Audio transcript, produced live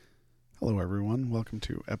Hello, everyone. Welcome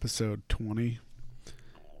to episode 20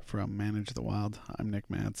 from Manage the Wild. I'm Nick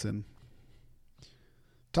Madsen.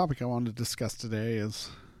 The topic I wanted to discuss today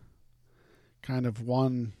is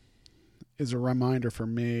is a reminder for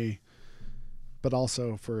me, but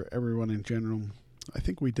also for everyone in general. I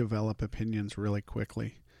think we develop opinions really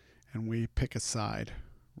quickly, and we pick a side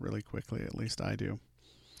really quickly. At least I do.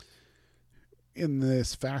 In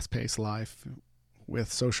this fast-paced life,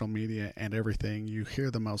 with social media and everything, you hear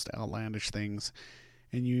the most outlandish things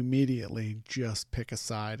and you immediately just pick a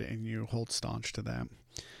side and you hold staunch to that.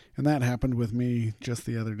 And that happened with me just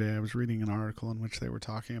the other day. I was reading an article in which they were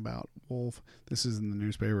talking about wolf. This is in the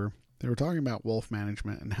newspaper. They were talking about wolf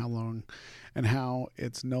management and how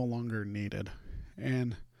it's no longer needed.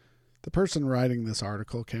 And the person writing this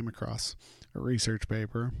article came across a research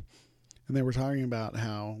paper, and they were talking about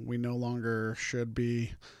how we no longer should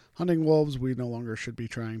be hunting wolves. We no longer should be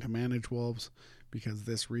trying to manage wolves because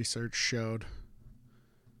this research showed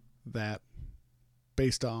that,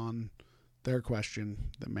 based on their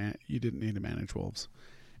question, that you didn't need to manage wolves.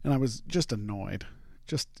 And I was just annoyed,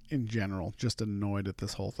 just in general, just annoyed at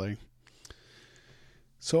this whole thing.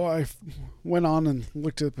 So I went on and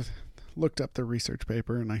looked up the research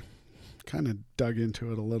paper, and I kind of dug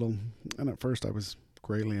into it a little. And at first I was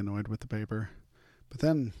greatly annoyed with the paper. But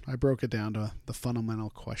then I broke it down to the fundamental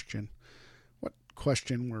question. What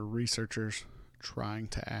question were researchers trying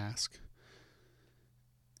to ask?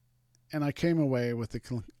 And I came away with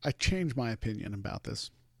I changed my opinion about this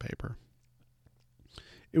paper.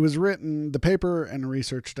 It was written, the paper and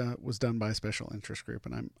research was done by a special interest group,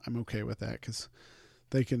 and I'm okay with that because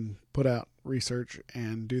they can put out research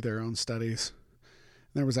and do their own studies.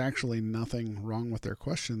 There was actually nothing wrong with their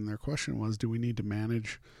question. Their question was, do we need to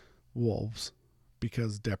manage wolves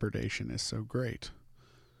because depredation is so great?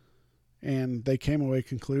 And they came away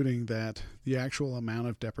concluding that the actual amount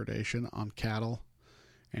of depredation on cattle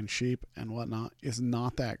and sheep and whatnot is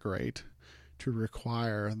not that great to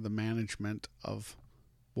require the management of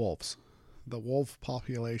wolves. The wolf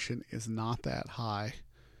population is not that high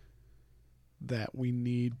that we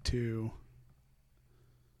need to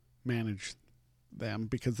manage them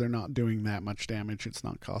because they're not doing that much damage. It's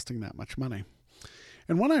not costing that much money.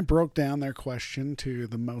 And when I broke down their question to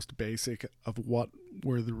the most basic of what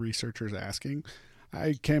were the researchers asking,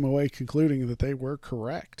 I came away concluding that they were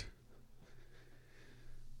correct.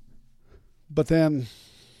 But then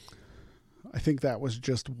I think that was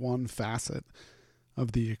just one facet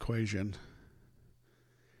of the equation.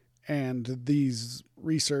 And these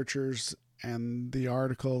researchers and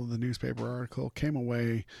the newspaper article, came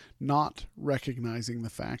away not recognizing the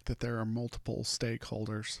fact that there are multiple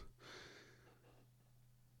stakeholders.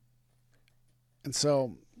 And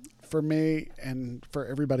so for me and for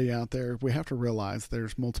everybody out there, we have to realize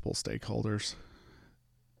there's multiple stakeholders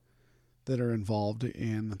that are involved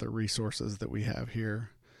in the resources that we have here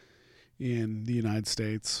in the United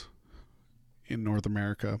States, in North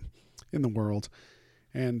America, in the world.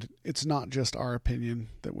 And it's not just our opinion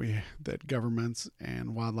that governments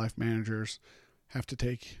and wildlife managers have to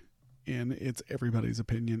take in. It's everybody's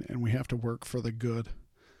opinion, and we have to work for the good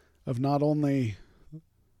of not only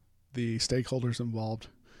the stakeholders involved,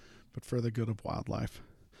 but for the good of wildlife.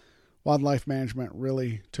 Wildlife management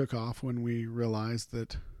really took off when we realized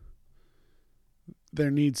that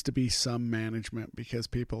there needs to be some management because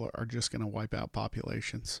people are just going to wipe out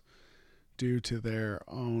populations due to their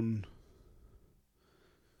own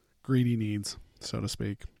greedy needs, so to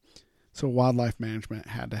speak. So wildlife management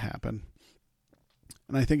had to happen.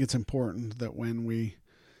 And I think it's important that when we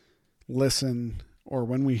listen or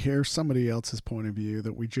when we hear somebody else's point of view,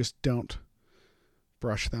 that we just don't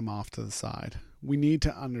brush them off to the side. We need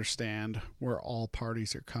to understand where all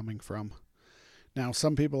parties are coming from. Now,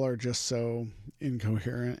 some people are just so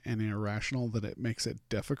incoherent and irrational that it makes it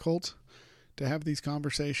difficult to have these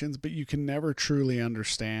conversations, but you can never truly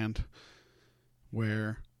understand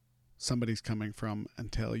where somebody's coming from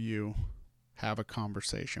until you have a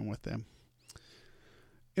conversation with them.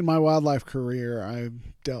 In my wildlife career,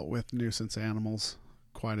 I've dealt with nuisance animals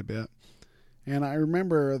quite a bit. And I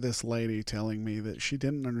remember this lady telling me that she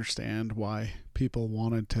didn't understand why people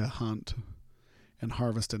wanted to hunt and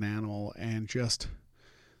harvest an animal, and just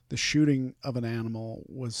the shooting of an animal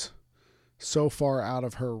was so far out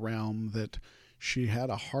of her realm that she had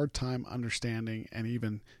a hard time understanding and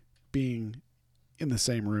even being in the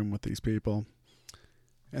same room with these people.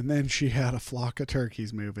 And then she had a flock of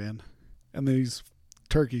turkeys move in, and these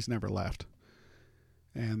turkeys never left.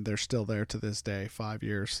 And they're still there to this day, 5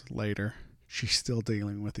 years later. She's still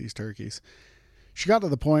dealing with these turkeys. She got to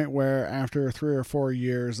the point where after 3 or 4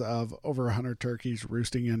 years of over 100 turkeys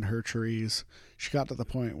roosting in her trees, she got to the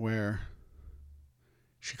point where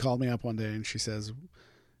she called me up one day and she says,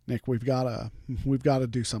 Nick, we've got to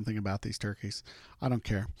do something about these turkeys. I don't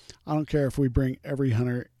care. I don't care if we bring every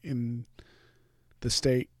hunter in the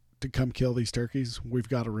state to come kill these turkeys. We've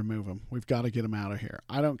got to remove them. We've got to get them out of here.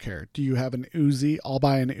 I don't care. Do you have an Uzi? I'll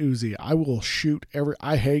buy an Uzi. I will shoot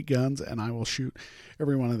I hate guns, and I will shoot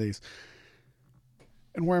every one of these.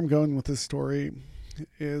 And where I'm going with this story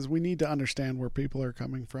is we need to understand where people are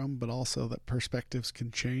coming from, but also that perspectives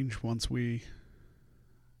can change once we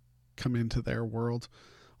come into their world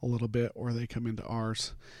a little bit, or they come into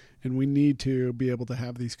ours. And we need to be able to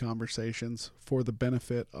have these conversations for the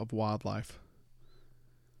benefit of wildlife.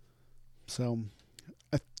 So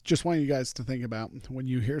I just want you guys to think about when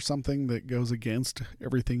you hear something that goes against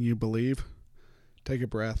everything you believe, take a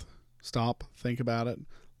breath, stop, think about it,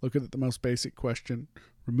 look at the most basic question,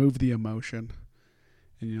 remove the emotion,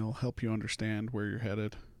 and it'll help you understand where you're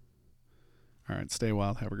headed. All right, stay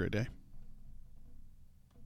wild. Have a great day.